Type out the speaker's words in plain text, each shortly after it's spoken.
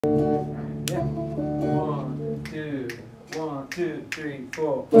Yeah. 1, 2, 1, 2, 3,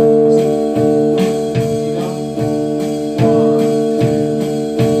 4.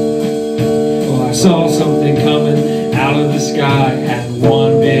 Well, I saw something coming out of the sky, had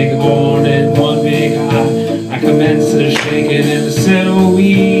one big horn and one big eye. I commenced to shake it and I said, oh,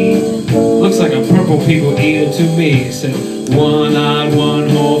 looks like a purple people eater to me. It said, one-eyed,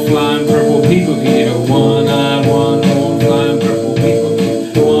 one-horn, flying purple people eater. One-eyed, one-horn, flying purple people eater.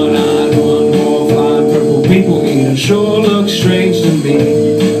 One-eyed, one-horn, flying purple people eater. Sure looks strange to me.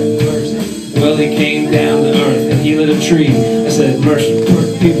 Well, he came down to earth and he lit a tree. I said, mercy,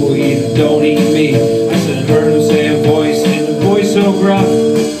 purple people eater, don't eat me. I said, I heard him say a voice, and a voice so gruff,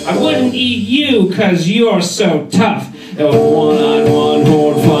 I wouldn't eat you, cause you're so tough. It was one-eyed,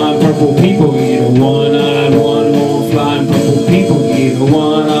 one-horn, flying purple people eater. One-eyed, one-horn, flying purple people eater.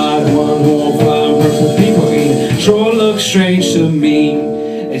 One-eyed, one-horn, flying purple people eater. Sure looks strange to me.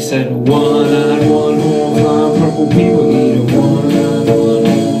 They said, one-eyed, one-horn, flying purple people eater. One-eyed, one-horn,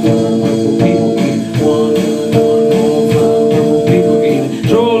 flying purple people eater. One-eyed, one-horn, flying purple people eater.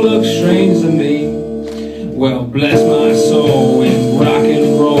 Sure looks strange to me. Well, bless my soul in rock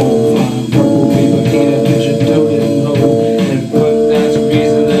and roll. Flying purple people eater, pigeon-toed and that's the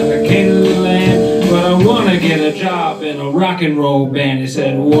reason that I came to the land. But I wanna get a job in a rock and roll band. It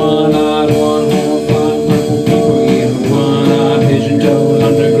said, one-eyed, one-horn, flying purple people eater. One-eyed, pigeon-toed,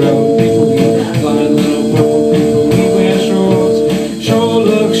 underground people eater. Flying little purple people, we wear shorts. Sure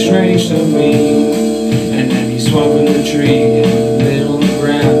looks strange to me. And then he swung in the tree and lit on the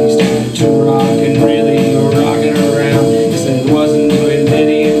ground. He started to rock and really rocking around. He said, wasn't doing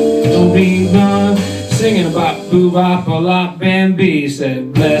Diddy, don't be gone. Singing about boo-bop-a-lop Bambi.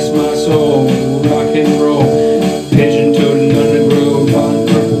 Said, bless my soul, rock and roll. Pigeon-toed and undergrowth, flying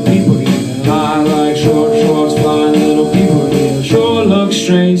purple people eater. I like short shorts, flying little people eater. Sure looks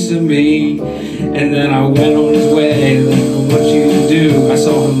strange to me. And then I went on his way, then what you do? I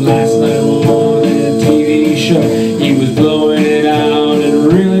saw him last night on a TV show. He was blowing it out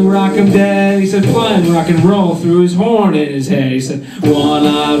and really rockin' dead. He said, flying rock and roll through his horn in his head. He said,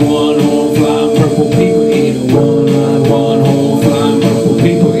 one-eyed, one-horn, flying purple people eater. One-eyed, one-horn, flying purple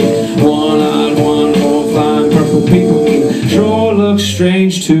people eater. One-eyed, one-horn, flying purple people eater. Sure looks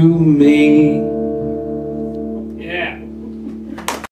strange to me.